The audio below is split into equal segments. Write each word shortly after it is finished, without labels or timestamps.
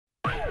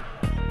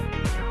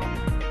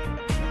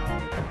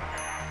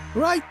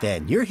Right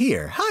then, you're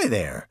here. Hi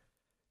there.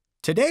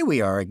 Today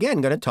we are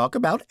again going to talk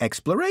about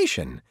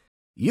exploration.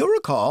 You'll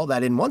recall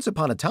that in Once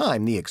Upon a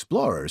Time, the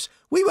explorers,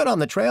 we went on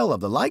the trail of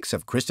the likes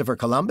of Christopher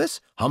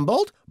Columbus,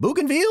 Humboldt,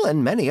 Bougainville,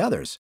 and many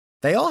others.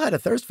 They all had a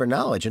thirst for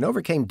knowledge and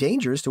overcame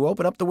dangers to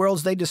open up the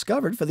worlds they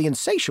discovered for the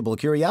insatiable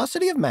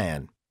curiosity of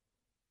man.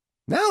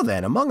 Now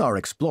then, among our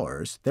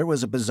explorers, there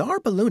was a bizarre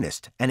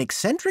balloonist, an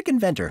eccentric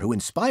inventor who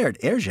inspired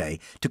Hergé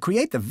to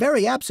create the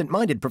very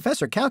absent-minded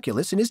Professor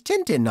Calculus in his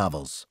Tintin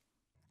novels.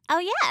 Oh,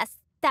 yes.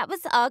 That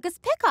was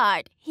Auguste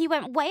Piccard. He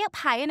went way up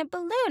high in a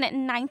balloon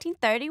in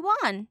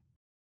 1931.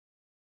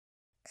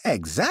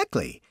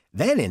 Exactly.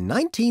 Then in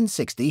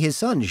 1960, his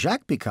son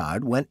Jacques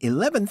Piccard went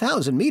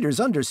 11,000 meters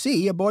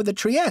undersea aboard the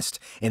Trieste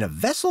in a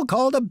vessel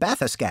called a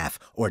bathyscaphe,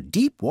 or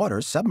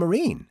deep-water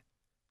submarine.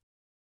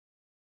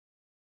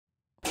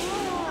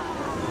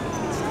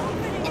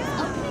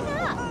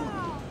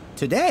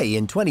 Today,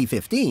 in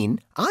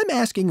 2015, I'm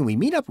asking we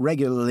meet up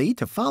regularly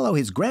to follow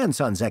his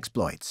grandson's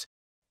exploits.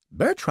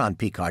 Bertrand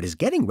Piccard is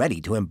getting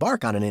ready to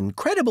embark on an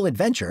incredible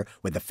adventure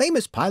with the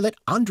famous pilot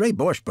André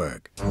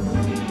Borschberg.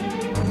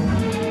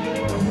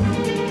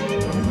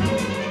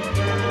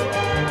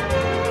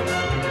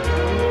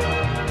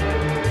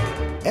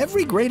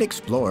 Every great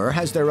explorer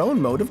has their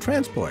own mode of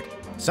transport.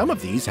 Some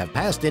of these have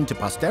passed into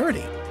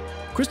posterity.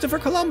 Christopher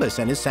Columbus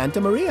and his Santa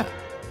Maria.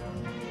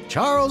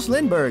 Charles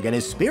Lindbergh and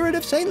his Spirit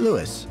of St.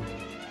 Louis.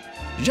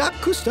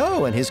 Jacques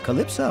Cousteau and his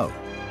Calypso.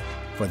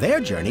 For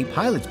their journey,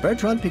 pilots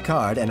Bertrand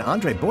Piccard and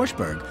André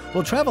Borschberg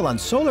will travel on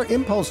Solar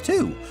Impulse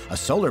 2, a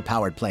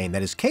solar-powered plane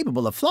that is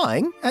capable of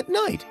flying at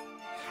night.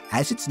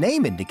 As its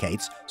name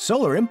indicates,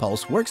 Solar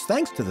Impulse works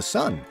thanks to the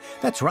sun.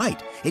 That's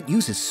right, it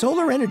uses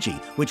solar energy,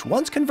 which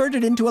once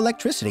converted into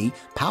electricity,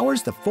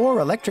 powers the 4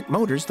 electric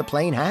motors the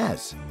plane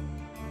has.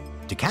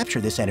 To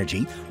capture this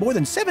energy, more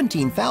than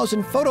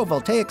 17,000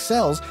 photovoltaic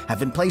cells have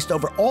been placed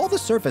over all the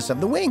surface of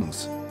the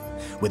wings.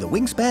 With a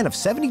wingspan of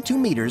 72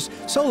 meters,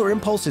 Solar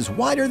Impulse is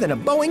wider than a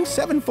Boeing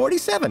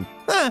 747.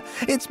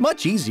 It's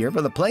much easier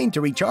for the plane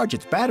to recharge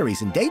its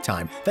batteries in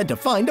daytime than to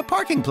find a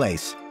parking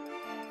place.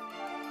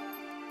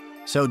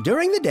 So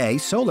during the day,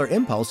 Solar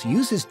Impulse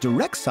uses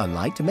direct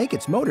sunlight to make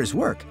its motors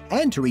work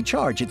and to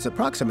recharge its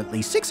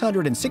approximately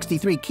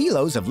 663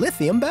 kilos of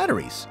lithium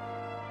batteries.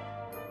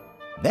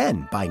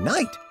 Then, by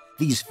night,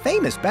 these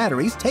famous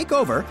batteries take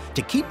over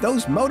to keep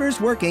those motors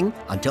working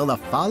until the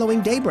following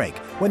daybreak,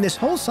 when this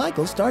whole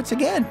cycle starts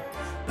again.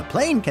 The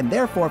plane can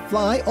therefore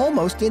fly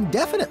almost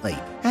indefinitely,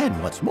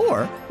 and what's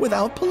more,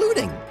 without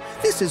polluting.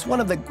 This is one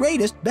of the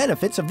greatest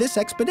benefits of this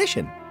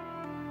expedition.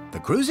 The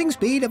cruising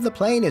speed of the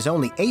plane is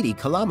only 80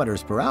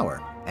 kilometers per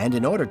hour, and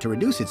in order to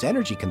reduce its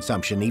energy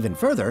consumption even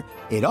further,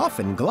 it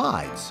often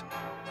glides.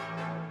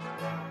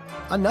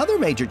 Another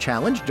major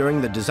challenge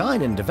during the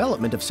design and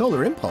development of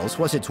Solar Impulse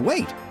was its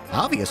weight.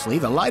 Obviously,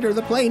 the lighter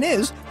the plane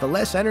is, the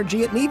less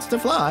energy it needs to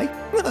fly.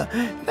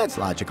 That's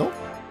logical.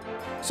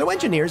 So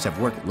engineers have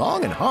worked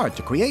long and hard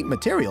to create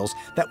materials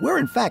that were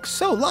in fact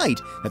so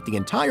light that the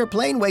entire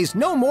plane weighs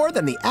no more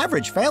than the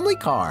average family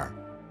car.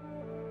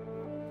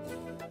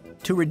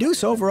 To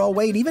reduce overall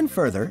weight even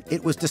further,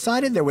 it was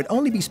decided there would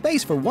only be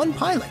space for one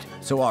pilot,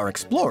 so our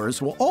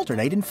explorers will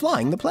alternate in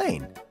flying the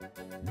plane.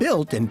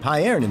 Built in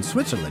Piccard in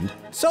Switzerland,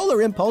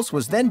 Solar Impulse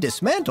was then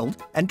dismantled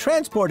and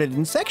transported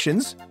in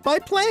sections by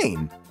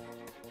plane.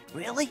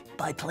 Really?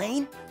 By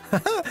plane?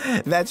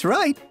 That's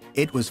right.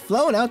 It was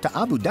flown out to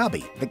Abu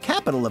Dhabi, the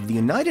capital of the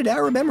United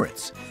Arab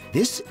Emirates.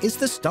 This is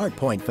the start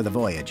point for the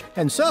voyage,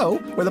 and so,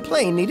 where the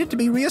plane needed to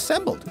be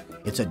reassembled.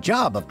 It's a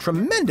job of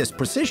tremendous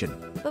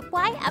precision. But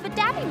why Abu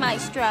Dhabi,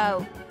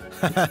 Maestro?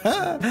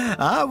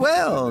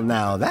 Well,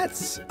 now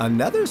that's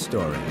another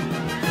story.